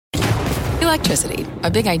Electricity,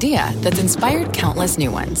 a big idea that's inspired countless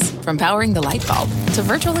new ones. From powering the light bulb to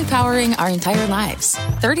virtually powering our entire lives.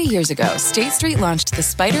 30 years ago, State Street launched the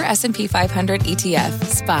Spider S&P 500 ETF,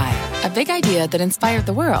 SPY. A big idea that inspired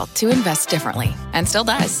the world to invest differently. And still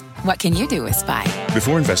does. What can you do with SPY?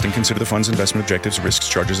 Before investing, consider the fund's investment objectives, risks,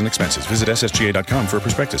 charges, and expenses. Visit ssga.com for a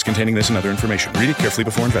prospectus containing this and other information. Read it carefully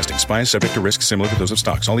before investing. SPY is subject to risks similar to those of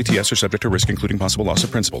stocks. All ETFs are subject to risk, including possible loss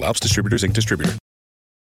of principal. Alps Distributors, Inc. Distributor.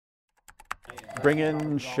 Bring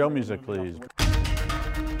in show music, please.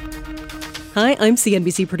 Hi, I'm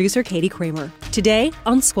CNBC producer Katie Kramer. Today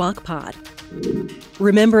on Squawk Pod.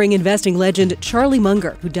 Remembering investing legend Charlie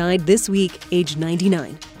Munger, who died this week, age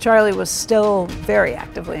 99. Charlie was still very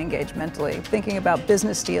actively engaged mentally, thinking about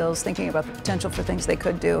business deals, thinking about the potential for things they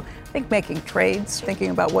could do. I think making trades, thinking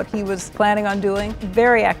about what he was planning on doing.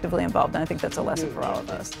 Very actively involved, and I think that's a lesson for all of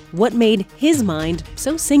us. What made his mind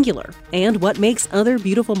so singular? And what makes other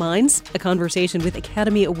beautiful minds? A conversation with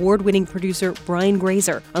Academy Award-winning producer Brian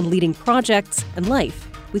Grazer on leading projects and life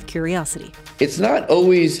with curiosity. It's not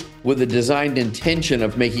always with a designed intention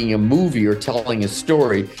of making a movie or telling a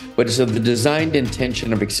story, but it's with the designed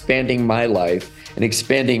intention of expanding my life and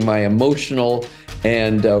expanding my emotional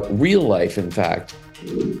and real life, in fact.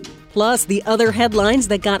 Plus, the other headlines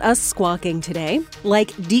that got us squawking today,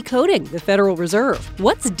 like decoding the Federal Reserve.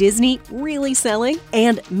 What's Disney really selling?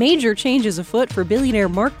 And major changes afoot for billionaire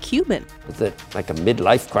Mark Cuban. Is it like a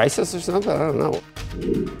midlife crisis or something? I don't know.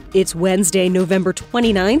 It's Wednesday, November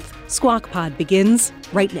 29th. Squawk Pod begins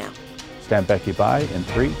right now. Stand Becky by in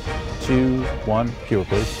 3, 2, 1. Cue,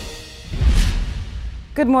 please.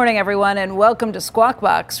 Good morning, everyone, and welcome to Squawk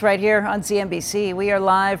Box right here on CNBC. We are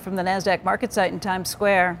live from the NASDAQ market site in Times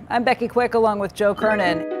Square. I'm Becky Quick along with Joe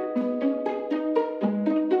Kernan.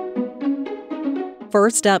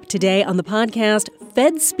 First up today on the podcast,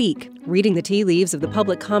 Fed Speak, reading the tea leaves of the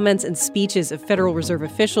public comments and speeches of Federal Reserve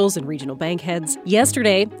officials and regional bank heads.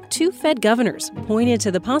 Yesterday, two Fed governors pointed to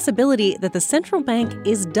the possibility that the central bank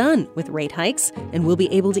is done with rate hikes and will be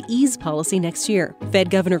able to ease policy next year. Fed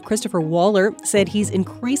Governor Christopher Waller said he's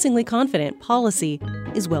increasingly confident policy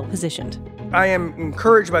is well positioned. I am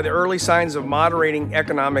encouraged by the early signs of moderating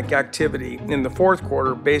economic activity in the fourth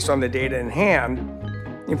quarter based on the data in hand.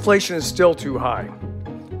 Inflation is still too high,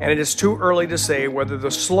 and it is too early to say whether the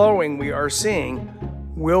slowing we are seeing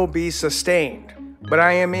will be sustained. But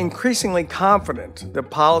I am increasingly confident that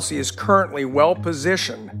policy is currently well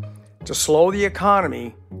positioned to slow the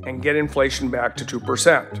economy and get inflation back to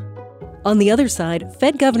 2%. On the other side,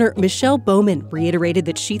 Fed Governor Michelle Bowman reiterated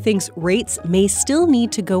that she thinks rates may still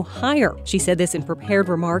need to go higher. She said this in prepared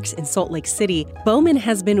remarks in Salt Lake City. Bowman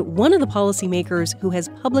has been one of the policymakers who has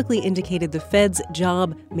publicly indicated the Fed's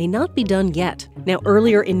job may not be done yet. Now,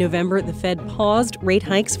 earlier in November, the Fed paused rate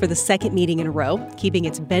hikes for the second meeting in a row, keeping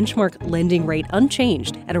its benchmark lending rate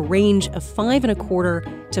unchanged at a range of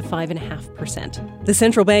 5.25% to 5.5%. The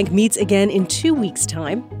central bank meets again in 2 weeks'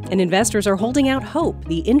 time, and investors are holding out hope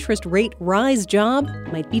the interest rate rise job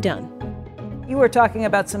might be done. You were talking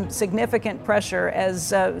about some significant pressure as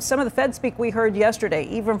some of the Fed speak we heard yesterday,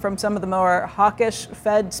 even from some of the more hawkish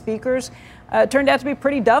Fed speakers, turned out to be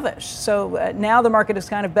pretty dovish. So now the market is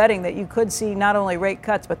kind of betting that you could see not only rate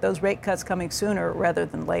cuts, but those rate cuts coming sooner rather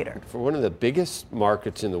than later. For one of the biggest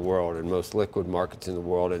markets in the world and most liquid markets in the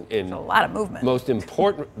world, and a lot of movement. Most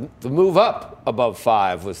important, the move up above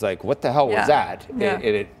 5 was like, what the hell was that? Yeah. And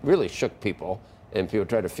it really shook people. And people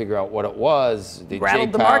tried to figure out what it was.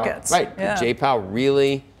 Rattled the markets. Right. Yeah. Did Jay Powell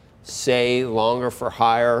really say longer for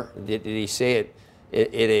higher? Did he say it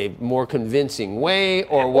in a more convincing way?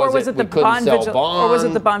 Or was it we couldn't sell bonds? Or was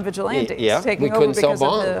it the bond vigilantes taking over because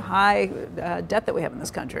of the high debt that we have in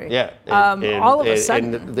this country? Yeah. All of a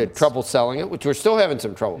sudden. And the trouble selling it, which we're still having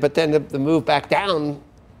some trouble. But then the move back down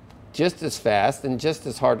just as fast and just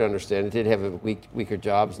as hard to understand. It did have a weaker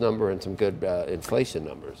jobs number and some good inflation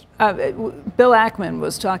numbers. Bill Ackman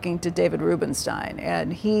was talking to David Rubenstein,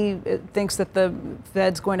 and he thinks that the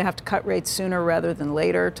Fed's going to have to cut rates sooner rather than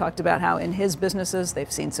later. Talked about how in his businesses they've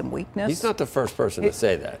seen some weakness. He's not the first person to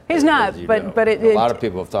say that. He's not, but a lot of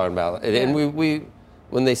people have talked about it. And we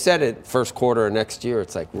when they said it first quarter of next year,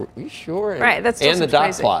 it's like, are you sure? Right, that's just and the dot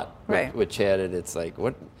crazy. plot, right, which had it, it's like,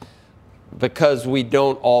 what? Because we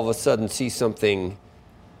don't all of a sudden see something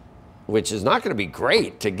which is not going to be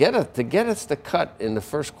great to get us to cut in the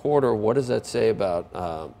first quarter. What does that say about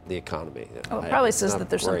the economy? Well, it probably says that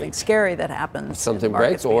there's something scary that happens. Something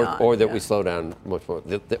breaks, or that we slow down much more,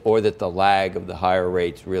 or that the lag of the higher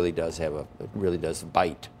rates really does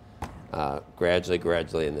bite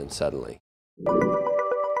gradually, and then suddenly.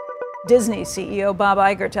 Disney CEO Bob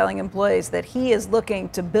Iger telling employees that he is looking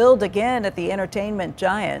to build again at the entertainment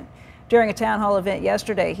giant. During a town hall event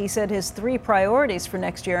yesterday, he said his 3 priorities for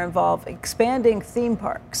next year involve expanding theme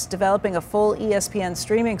parks, developing a full ESPN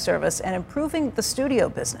streaming service, and improving the studio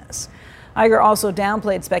business. Iger also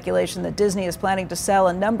downplayed speculation that Disney is planning to sell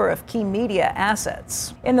a number of key media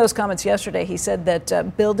assets. In those comments yesterday, he said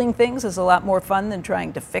that building things is a lot more fun than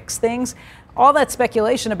trying to fix things. All that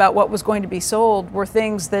speculation about what was going to be sold were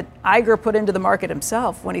things that Iger put into the market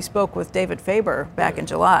himself when he spoke with David Faber back in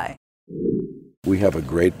July. We have a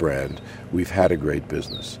great brand, we've had a great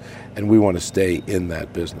business, and we want to stay in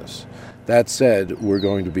that business. That said, we're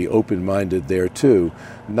going to be open-minded there too,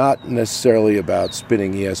 not necessarily about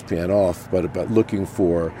spinning ESPN off, but about looking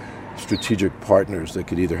for strategic partners that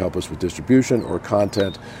could either help us with distribution or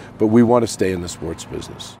content, but we want to stay in the sports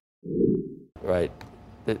business. Right.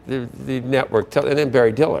 The network, and then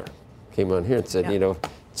Barry Diller came on here and said,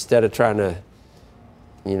 instead of trying to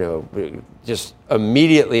just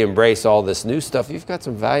immediately embrace all this new stuff, you've got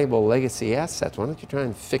some valuable legacy assets. Why don't you try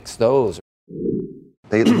and fix those?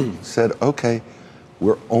 They said, okay,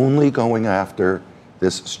 we're only going after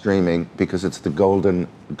this streaming because it's the golden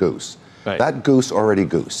goose. Right. That goose already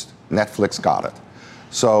goosed. Netflix got it.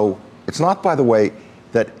 So it's not, by the way,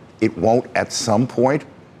 that it won't at some point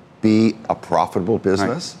be a profitable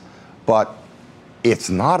business, but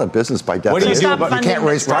it's not a business by definition. You can't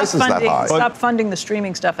raise prices that high. Stop funding the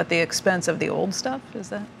streaming stuff at the expense of the old stuff, is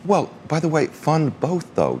that? Well, by the way, fund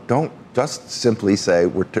both, though. Don't just simply say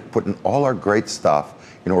we're putting all our great stuff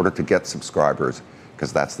in order to get subscribers,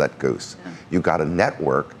 because that's that goose. Yeah. You got a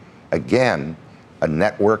network, again, a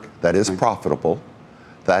network that is profitable,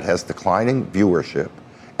 that has declining viewership.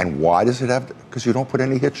 And why does it have? Because you don't put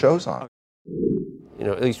any hit shows on.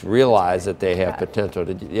 At least realize that they have potential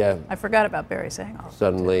to, I forgot about Barry saying all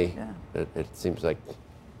suddenly, it seems like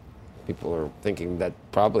people are thinking that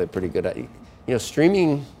probably a pretty good idea.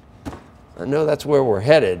 Streaming, I know that's where we're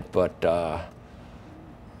headed, but,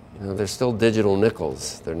 they're still digital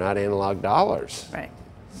nickels. They're not analog dollars. Right.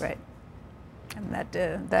 And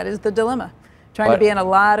that is the dilemma. Trying to be in a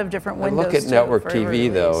lot of different windows. Look at network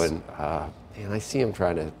TV, though, and I see them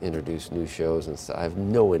trying to introduce new shows and stuff. I have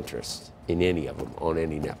no interest in any of them on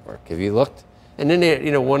any network. Have you looked? And then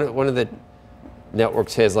one of the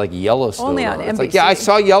networks has like Yellowstone. Only on It's NBC. like, I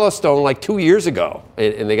saw Yellowstone like 2 years ago,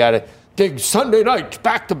 and they got a big Sunday night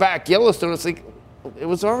back-to-back Yellowstone. It's like it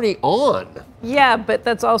was already on. Yeah, but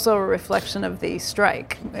that's also a reflection of the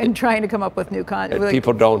strike and trying to come up with new content.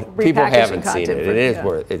 People haven't seen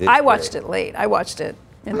it. I watched it late. I watched it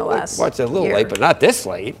in the last watched it a little year. late, but not this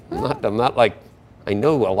late. I'm not like, I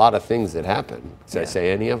know a lot of things that happen. Did I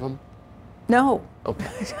say any of them? No.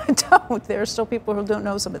 Okay. I don't. There are still people who don't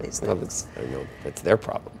know some of these things. I know that's their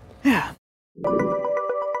problem. Yeah.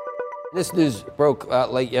 This news broke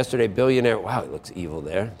late yesterday. Billionaire, wow, he looks evil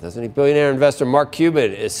there, doesn't he? Billionaire investor Mark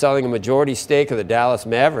Cuban is selling a majority stake of the Dallas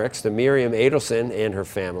Mavericks to Miriam Adelson and her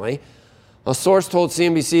family. A source told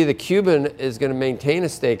CNBC that Cuban is going to maintain a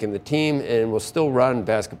stake in the team and will still run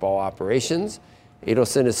basketball operations.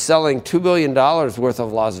 Adelson is selling $2 billion worth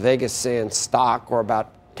of Las Vegas Sands stock, or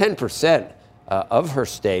about 10% of her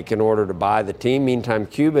stake, in order to buy the team. Meantime,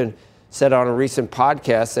 Cuban said on a recent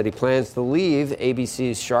podcast that he plans to leave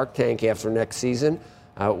ABC's Shark Tank after next season,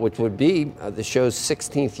 which would be the show's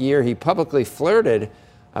 16th year. He publicly flirted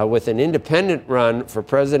with an independent run for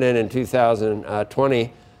president in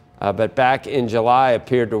 2020, but back in July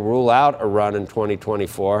appeared to rule out a run in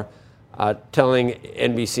 2024, telling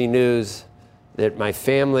NBC News that my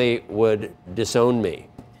family would disown me.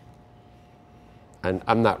 And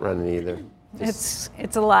I'm not running either. It's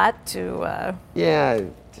a lot to...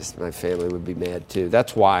 Just my family would be mad too.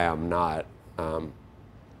 That's why I'm not,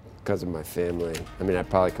 because of my family. I mean, I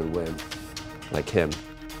probably could win, like him.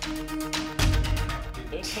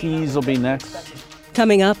 Cheese will be next.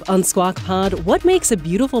 Coming up on Squawk Pod, what makes a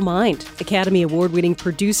beautiful mind? Academy Award-winning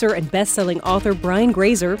producer and best-selling author Brian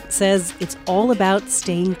Grazer says it's all about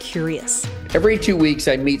staying curious. Every 2 weeks,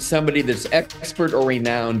 I meet somebody that's expert or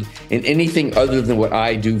renowned in anything other than what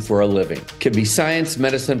I do for a living. Could be science,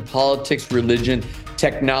 medicine, politics, religion,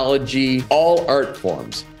 technology, all art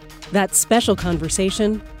forms. That special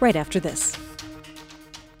conversation right after this.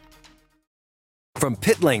 From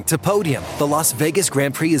pit lane to podium, the Las Vegas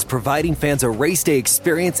Grand Prix is providing fans a race day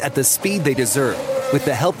experience at the speed they deserve. With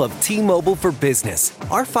the help of T-Mobile for Business,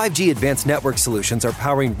 our 5G advanced network solutions are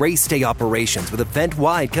powering race day operations with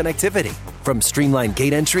event-wide connectivity. From streamlined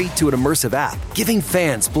gate entry to an immersive app, giving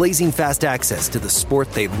fans blazing fast access to the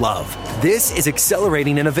sport they love. This is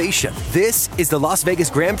accelerating innovation. This is the Las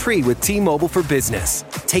Vegas Grand Prix with T-Mobile for Business.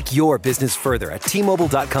 Take your business further at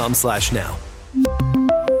T-Mobile.com/now.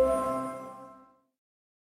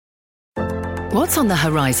 What's on the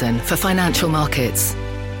horizon for financial markets?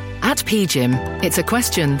 At PGIM, it's a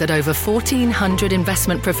question that over 1,400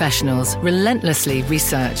 investment professionals relentlessly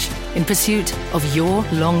research in pursuit of your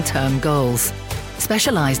long-term goals.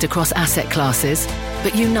 Specialized across asset classes,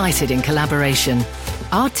 but united in collaboration,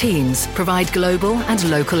 our teams provide global and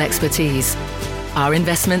local expertise. Our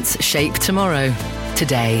investments shape tomorrow,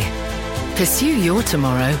 today. Pursue your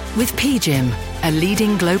tomorrow with PGIM, a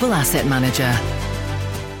leading global asset manager.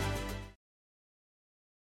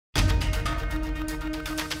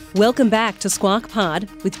 Welcome back to Squawk Pod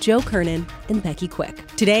with Joe Kernan and Becky Quick.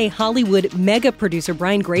 Today, Hollywood mega producer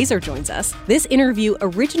Brian Grazer joins us. This interview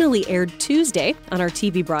originally aired Tuesday on our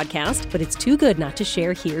TV broadcast, but it's too good not to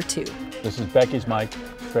share here, too. This is Becky's mic.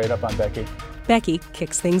 Straight up on Becky. Becky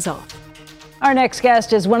kicks things off. Our next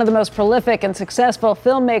guest is one of the most prolific and successful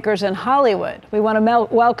filmmakers in Hollywood. We want to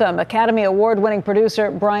welcome Academy Award-winning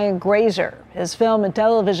producer Brian Grazer. His film and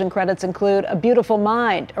television credits include A Beautiful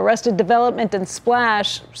Mind, Arrested Development, and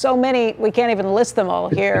Splash. So many, we can't even list them all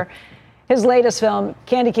here. His latest film,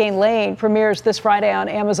 Candy Cane Lane, premieres this Friday on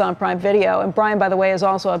Amazon Prime Video. And Brian, by the way, is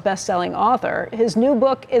also a best-selling author. His new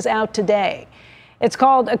book is out today. It's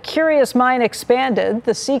called A Curious Mind Expanded,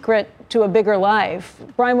 The Secret to a Bigger Life.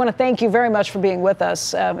 Brian, I want to thank you very much for being with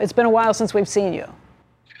us. It's been a while since we've seen you.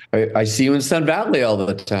 I see you in Sun Valley all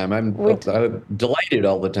the time. I'm delighted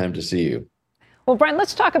all the time to see you. Well, Brian,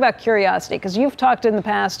 let's talk about curiosity, because you've talked in the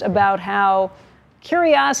past about how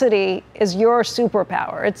curiosity is your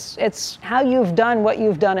superpower. It's how you've done what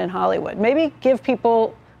you've done in Hollywood. Maybe give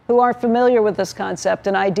people who aren't familiar with this concept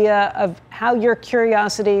an idea of how your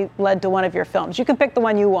curiosity led to one of your films. You can pick the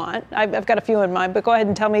one you want. I've got a few in mind, but go ahead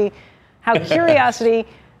and tell me how curiosity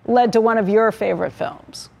led to one of your favorite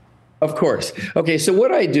films. Of course. Okay, so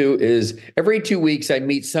what I do is every 2 weeks I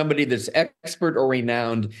meet somebody that's expert or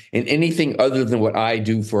renowned in anything other than what I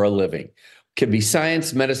do for a living. Could be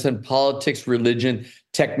science, medicine, politics, religion,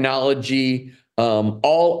 technology,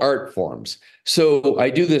 all art forms. So I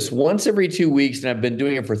do this once every 2 weeks, and I've been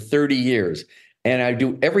doing it for 30 years. And I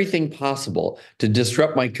do everything possible to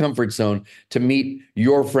disrupt my comfort zone to meet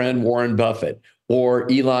your friend Warren Buffett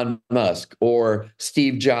or Elon Musk or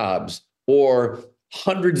Steve Jobs or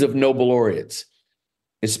hundreds of Nobel laureates.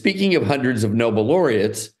 And speaking of hundreds of Nobel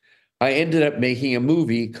laureates, I ended up making a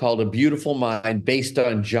movie called A Beautiful Mind based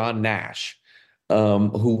on John Nash,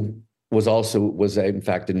 who was in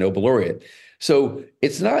fact a Nobel laureate. So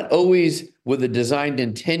it's not always with a designed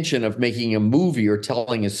intention of making a movie or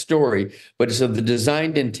telling a story, but it's of the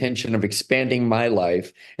designed intention of expanding my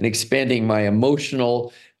life and expanding my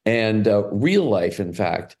emotional and real life, in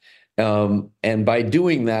fact. And by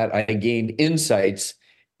doing that, I gained insights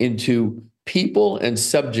into people and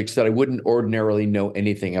subjects that I wouldn't ordinarily know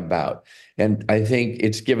anything about. And I think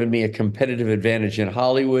it's given me a competitive advantage in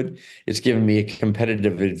Hollywood. It's given me a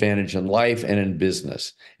competitive advantage in life and in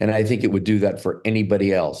business. And I think it would do that for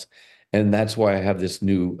anybody else. And that's why I have this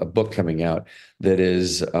new book coming out that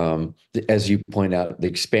is, as you point out, the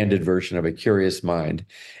expanded version of A Curious Mind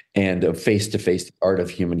and of face-to-face art of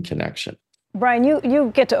human connection. Brian,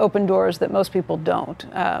 you get to open doors that most people don't.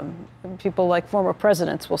 People like former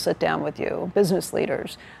presidents will sit down with you, business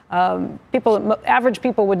leaders, average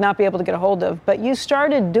people would not be able to get a hold of. But you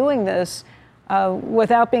started doing this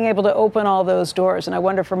without being able to open all those doors. And I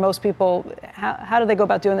wonder for most people, how do they go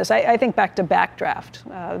about doing this? I think back to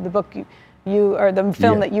Backdraft, the book the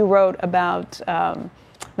film that you wrote about,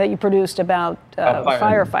 that you produced about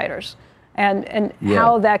firefighters. And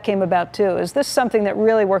how that came about, too. Is this something that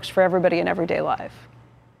really works for everybody in everyday life?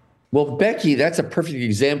 Well, Becky, that's a perfect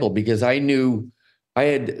example because I knew I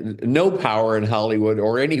had no power in Hollywood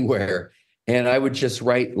or anywhere. And I would just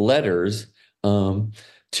write letters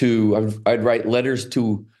I'd write letters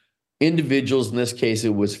to individuals. In this case,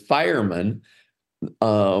 it was firemen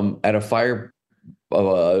at a fire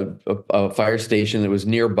station that was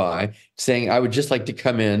nearby saying, I would just like to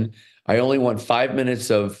come in. I only want 5 minutes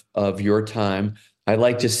of your time. I'd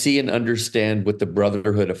like to see and understand what the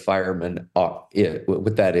Brotherhood of Firemen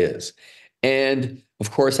what that is. And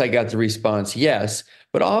of course, I got the response, yes,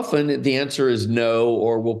 but often the answer is no,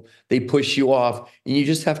 or they push you off. And you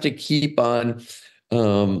just have to keep on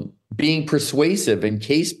being persuasive and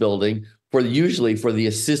case building usually for the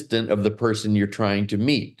assistant of the person you're trying to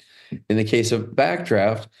meet. In the case of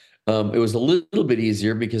Backdraft, it was a little bit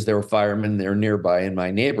easier because there were firemen there nearby in my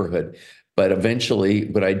neighborhood. But eventually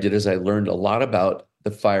what I did is I learned a lot about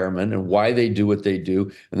the firemen and why they do what they do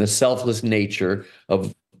and the selfless nature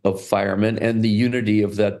of firemen and the unity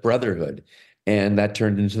of that brotherhood. And that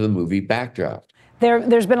turned into the movie Backdraft.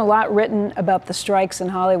 There's been a lot written about the strikes in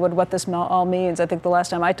Hollywood, what this all means. I think the last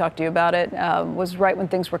time I talked to you about it was right when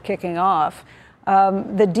things were kicking off.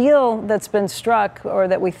 The deal that's been struck, or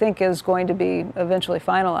that we think is going to be eventually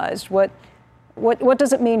finalized, what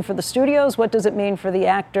does it mean for the studios? What does it mean for the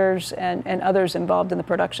actors and others involved in the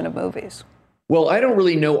production of movies? Well, I don't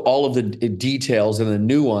really know all of the details and the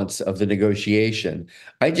nuance of the negotiation.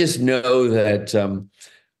 I just know that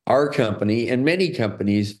our company and many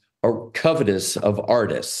companies are covetous of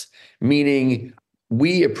artists, meaning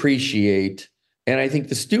we appreciate, and I think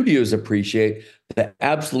the studios appreciate,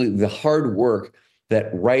 the hard work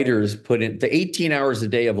that writers put in. The 18 hours a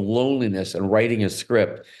day of loneliness and writing a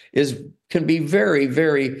script can be very,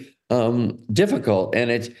 very difficult,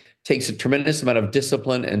 and it takes a tremendous amount of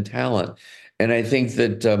discipline and talent. And I think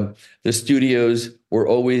that the studios were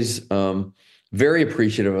always very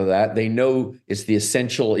appreciative of that. They know it's the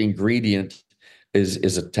essential ingredient is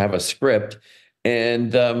to have a script,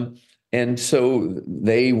 and so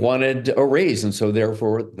they wanted a raise, and so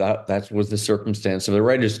therefore that was the circumstance of the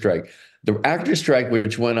writer's strike. The actor's strike,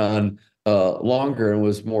 which went on longer and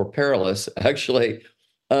was more perilous, actually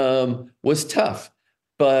was tough.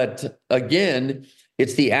 But again,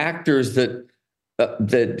 it's the actors that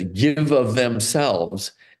give of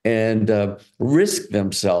themselves and risk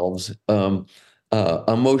themselves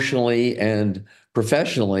emotionally and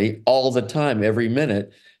professionally all the time, every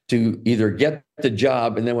minute, to either get the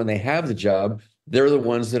job, and then when they have the job, they're the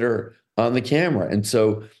ones that are on the camera. And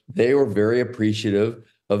so they were very appreciative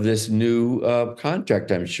of this new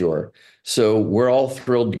contract, I'm sure. So we're all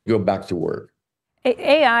thrilled to go back to work.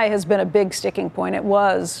 AI has been a big sticking point. It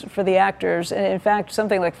was for the actors. And in fact,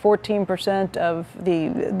 something like 14% of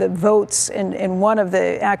the votes in one of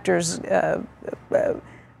the actors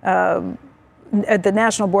at the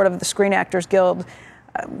National Board of the Screen Actors Guild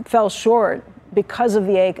fell short because of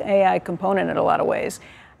the AI component in a lot of ways.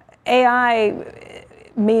 AI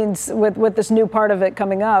means, with this new part of it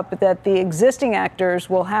coming up, that the existing actors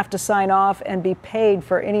will have to sign off and be paid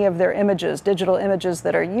for any of their images, digital images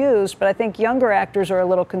that are used. But I think younger actors are a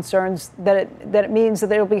little concerned that it means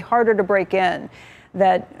that it'll be harder to break in,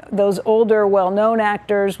 that those older, well-known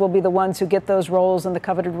actors will be the ones who get those roles and the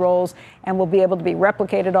coveted roles and will be able to be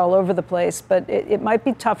replicated all over the place. But it might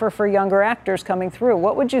be tougher for younger actors coming through.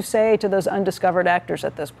 What would you say to those undiscovered actors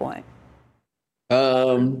at this point?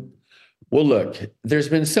 Well, look, there's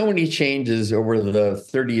been so many changes over the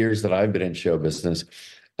 30 years that I've been in show business.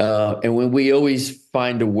 And when we always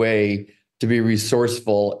find a way to be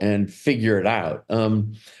resourceful and figure it out,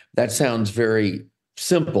 that sounds very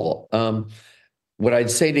simple. What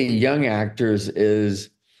I'd say to young actors is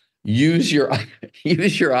use your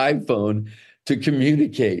iPhone to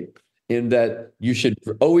communicate, in that you should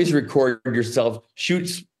always record yourself,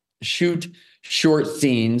 shoot short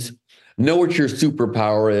scenes, know what your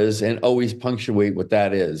superpower is, and always punctuate what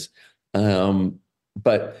that is.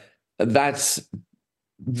 But that's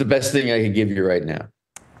the best thing I can give you right now.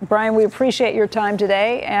 Brian, we appreciate your time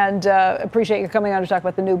today, and appreciate you coming on to talk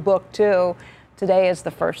about the new book, too. Today is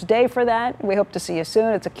the first day for that. We hope to see you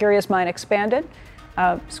soon. It's A Curious Mind Expanded.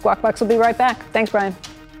 Squawk Box will be right back. Thanks, Brian.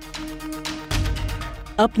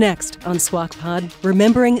 Up next on Squawk Pod,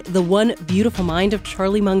 remembering the one beautiful mind of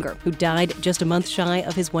Charlie Munger, who died just a month shy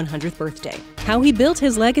of his 100th birthday. How he built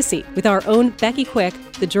his legacy with our own Becky Quick,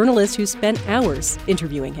 the journalist who spent hours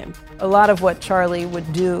interviewing him. A lot of what Charlie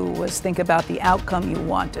would do was think about the outcome you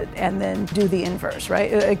wanted and then do the inverse,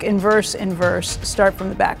 right? Like inverse, start from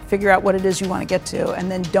the back, figure out what it is you want to get to,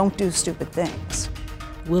 and then don't do stupid things.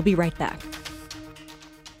 We'll be right back.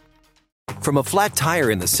 From a flat tire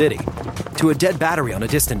in the city to a dead battery on a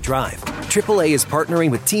distant drive, AAA is partnering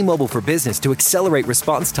with T-Mobile for Business to accelerate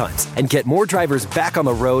response times and get more drivers back on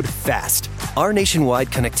the road fast. Our nationwide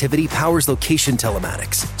connectivity powers location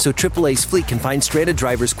telematics, so AAA's fleet can find stranded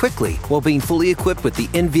drivers quickly while being fully equipped with the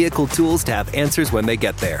in-vehicle tools to have answers when they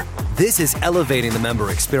get there. This is elevating the member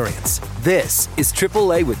experience. This is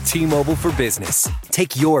AAA with T-Mobile for Business.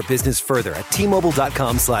 Take your business further at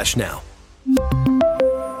T-Mobile.com/now.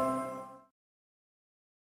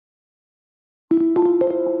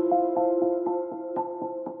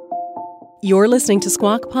 You're listening to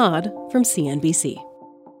Squawk Pod from CNBC.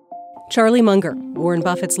 Charlie Munger, Warren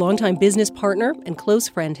Buffett's longtime business partner and close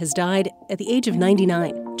friend, has died at the age of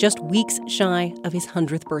 99, just weeks shy of his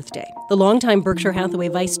 100th birthday. The longtime Berkshire Hathaway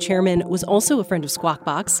vice chairman was also a friend of Squawk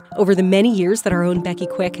Box. Over the many years that our own Becky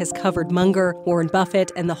Quick has covered Munger, Warren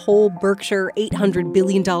Buffett, and the whole Berkshire $800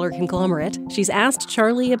 billion conglomerate, she's asked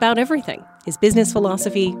Charlie about everything: his business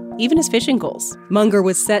philosophy, even his fishing goals. Munger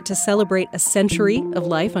was set to celebrate a century of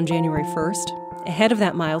life on January 1st. Ahead of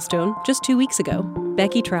that milestone, just 2 weeks ago,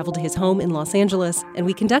 Becky traveled to his home in Los Angeles, and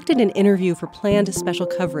we conducted an interview for planned special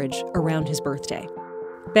coverage around his birthday.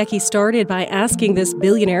 Becky started by asking this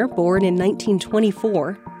billionaire, born in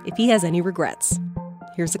 1924, if he has any regrets.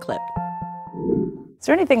 Here's a clip. Is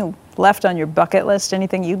there anything left on your bucket list,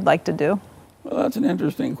 anything you'd like to do? Well, that's an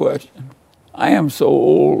interesting question. I am so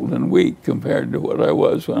old and weak compared to what I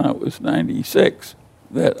was when I was 96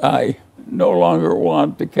 that I no longer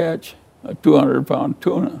want to catch a 200-pound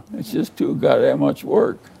tuna. It's just too goddamn much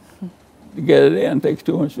work. To get it in takes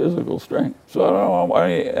too much physical strength. So I don't know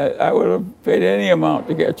why I would have paid any amount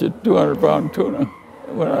to catch a 200-pound tuna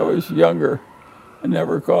when I was younger and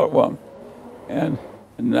never caught one. And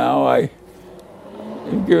now if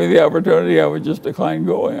given the opportunity, I would just decline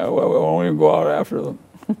going. I won't even go out after them.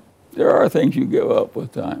 There are things you give up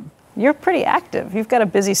with time. You're pretty active. You've got a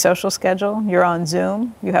busy social schedule. You're on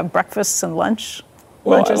Zoom. You have breakfasts and lunch.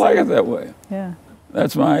 Well, I like it that way. Yeah.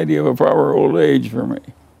 That's my idea of a proper old age for me.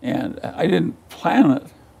 And I didn't plan it.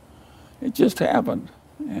 It just happened.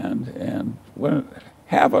 And when it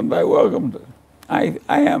happened, I welcomed it. I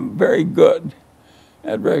am very good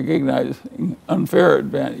at recognizing unfair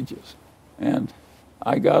advantages. And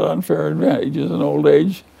I got unfair advantages in old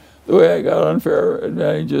age the way I got unfair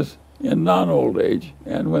advantages in non-old age.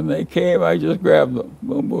 And when they came, I just grabbed them.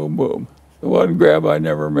 Boom, boom, boom. The one grab I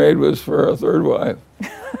never made was for a third wife.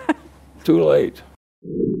 Too late.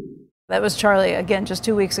 That was Charlie, again, just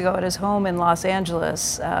 2 weeks ago at his home in Los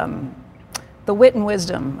Angeles. The wit and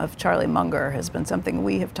wisdom of Charlie Munger has been something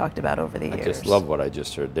we have talked about over the years. I just love what I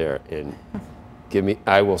just heard there. And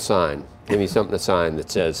I will sign. Give me something to sign that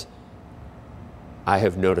says, I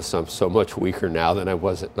have noticed I'm so much weaker now than I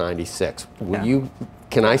was at 96.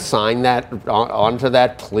 Can I sign that onto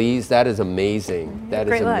that, please? That is amazing. That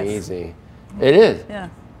is amazing. Life. It is. Yeah.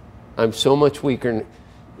 I'm so much weaker.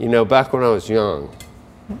 You know, back when I was young,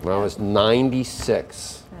 when I was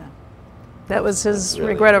 96. Yeah. That was his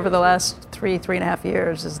regret over the last three and a half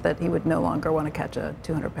years, is that he would no longer want to catch a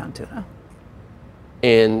 200-pound tuna.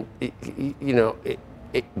 And,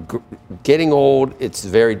 getting old, it's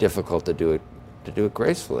very difficult to do it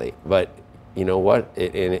gracefully. But you know what?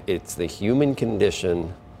 It's the human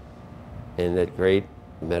condition, and that great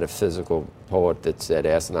metaphysical poet that said,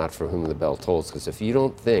 ask not for whom the bell tolls. Because if you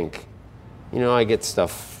don't think, I get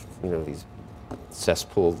stuff, these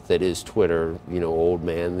cesspool that is Twitter, old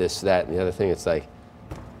man, this, that, and the other thing. It's like,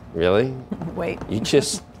 really? Wait. You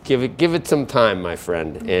just give it some time, my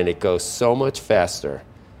friend, and it goes so much faster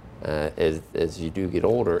as you do get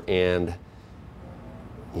older. And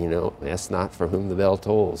ask not for whom the bell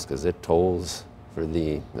tolls, because it tolls for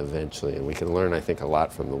thee eventually. And we can learn, I think, a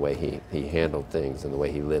lot from the way he handled things and the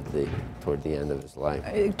way he lived toward the end of his life.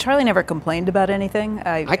 Charlie never complained about anything.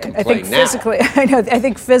 I complain I think now. Physically, I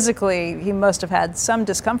think physically he must have had some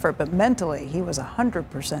discomfort, but mentally he was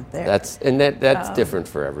 100% there. That's different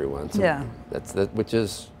for everyone. So yeah. Which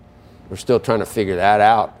is, we're still trying to figure that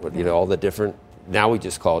out. All the different. Now we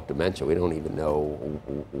just call it dementia. We don't even know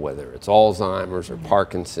whether it's Alzheimer's or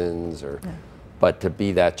Parkinson's or. Yeah. But to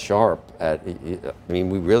be that sharp, we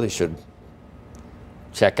really should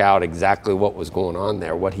check out exactly what was going on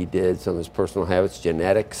there, what he did, some of his personal habits,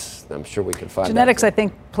 genetics. I'm sure we can find genetics, I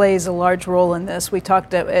think, plays a large role in this. We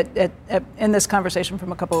talked in this conversation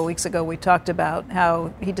from a couple of weeks ago, we talked about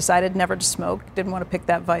how he decided never to smoke, didn't want to pick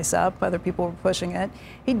that vice up. Other people were pushing it.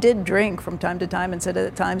 He did drink from time to time, and said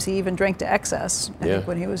at times he even drank to excess, I think,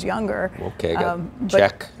 when he was younger. Okay,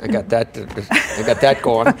 check. I got that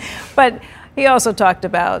going. But he also talked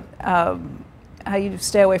about how you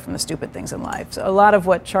stay away from the stupid things in life. So a lot of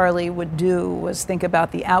what Charlie would do was think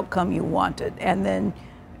about the outcome you wanted and then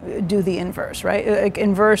do the inverse, right? Like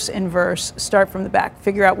inverse, start from the back,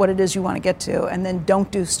 figure out what it is you want to get to, and then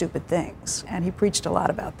don't do stupid things. And he preached a lot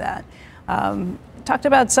about that. Talked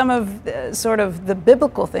about some of sort of the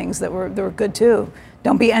biblical things that were good too.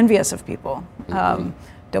 Don't be envious of people.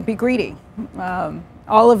 Don't be greedy.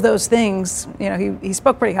 All of those things, he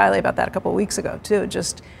spoke pretty highly about that a couple of weeks ago too,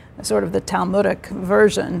 just sort of the Talmudic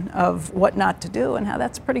version of what not to do and how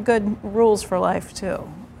that's pretty good rules for life too.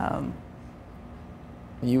 I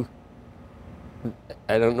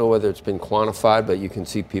don't know whether it's been quantified, but you can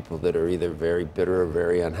see people that are either very bitter or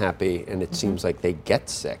very unhappy, and it seems like they get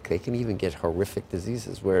sick. They can even get horrific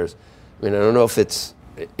diseases, whereas, I don't know if it's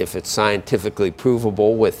scientifically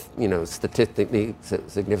provable with, statistically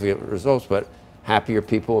significant results, but happier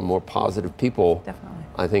people and more positive people, definitely.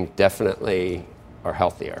 I think definitely are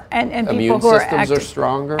healthier. And people immune who systems are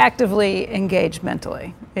stronger. Actively engaged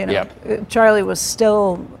mentally. Yep. Charlie was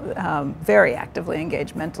still very actively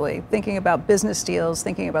engaged mentally, thinking about business deals,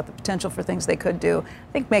 thinking about the potential for things they could do.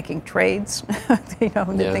 I think making trades,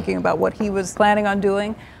 thinking about what he was planning on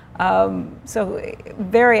doing. So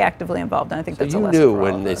very actively involved, and I think that's a lesson for all of us.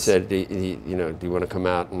 You knew when they said, do you want to come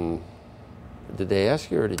out and? Did they ask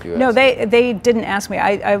you, or did you ask? No, they didn't ask me.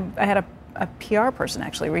 I had a PR person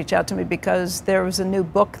actually reach out to me because there was a new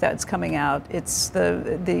book that's coming out. It's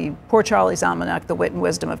the Poor Charlie's Almanac, The Wit and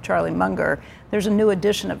Wisdom of Charlie Munger. There's a new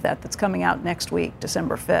edition of that's coming out next week,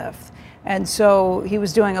 December 5th. And so he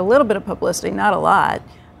was doing a little bit of publicity, not a lot.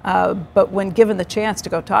 But when given the chance to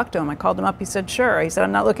go talk to him, I called him up. He said, sure. He said,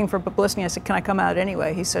 I'm not looking for publicity. I said, can I come out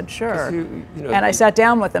anyway? He said, sure. And I sat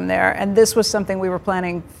down with him there. And this was something we were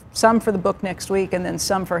planning, some for the book next week and then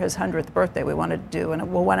some for his 100th birthday we wanted to do in a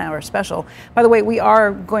 1-hour special. By the way, we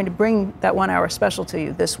are going to bring that 1-hour special to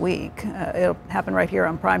you this week. It'll happen right here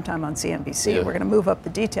on primetime on CNBC. Yeah. We're going to move up the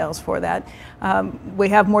details for that. We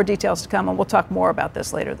have more details to come, and we'll talk more about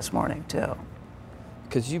this later this morning, too.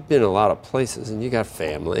 Because you've been a lot of places and you got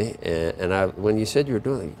family, and when you said you were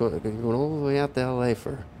doing it, you're going all the way out to LA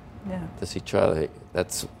to see Charlie.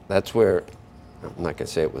 That's where, I'm not going to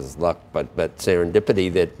say it was luck, but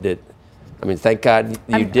serendipity that I mean, thank God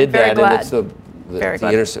you did that, glad.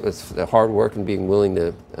 And it's the hard work and being willing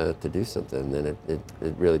to do something. And it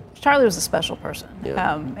really. Charlie was a special person,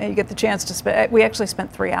 and you get the chance to spend. We actually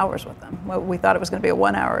spent 3 hours with him. We thought it was going to be a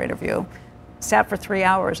 1-hour interview. Sat for 3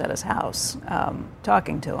 hours at his house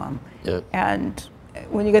talking to him. Yeah. And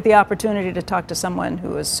when you get the opportunity to talk to someone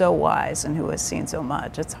who is so wise and who has seen so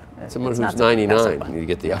much, someone who's 99, you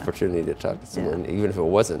get the opportunity to talk to someone, even if it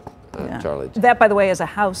wasn't Charlie. That, by the way, is a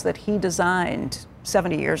house that he designed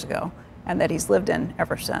 70 years ago and that he's lived in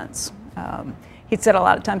ever since. He'd said a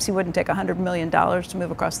lot of times he wouldn't take $100 million to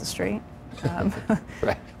move across the street.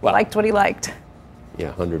 Right. Well, liked what he liked.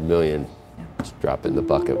 Yeah, $100 million. Just drop in the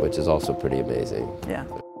bucket, which is also pretty amazing. Yeah.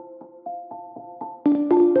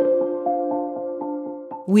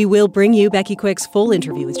 We will bring you Becky Quick's full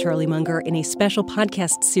interview with Charlie Munger in a special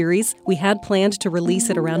podcast series. We had planned to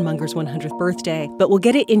release it around Munger's 100th birthday, but we'll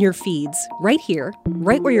get it in your feeds right here,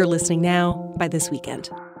 right where you're listening now, by this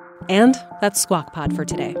weekend. And that's Squawk Pod for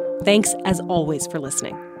today. Thanks, as always, for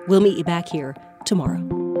listening. We'll meet you back here tomorrow.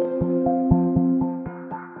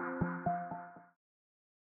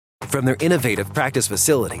 From their innovative practice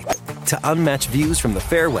facility to unmatched views from the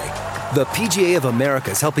fairway, the PGA of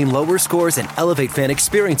America is helping lower scores and elevate fan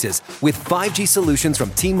experiences with 5G solutions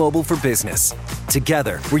from T-Mobile for Business.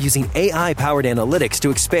 Together, we're using AI-powered analytics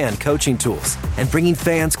to expand coaching tools and bringing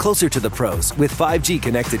fans closer to the pros with 5G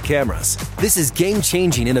connected cameras. This is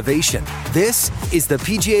game-changing innovation. This is the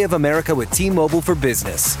PGA of America with T-Mobile for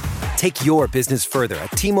Business. Take your business further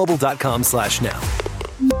at T-Mobile.com/now.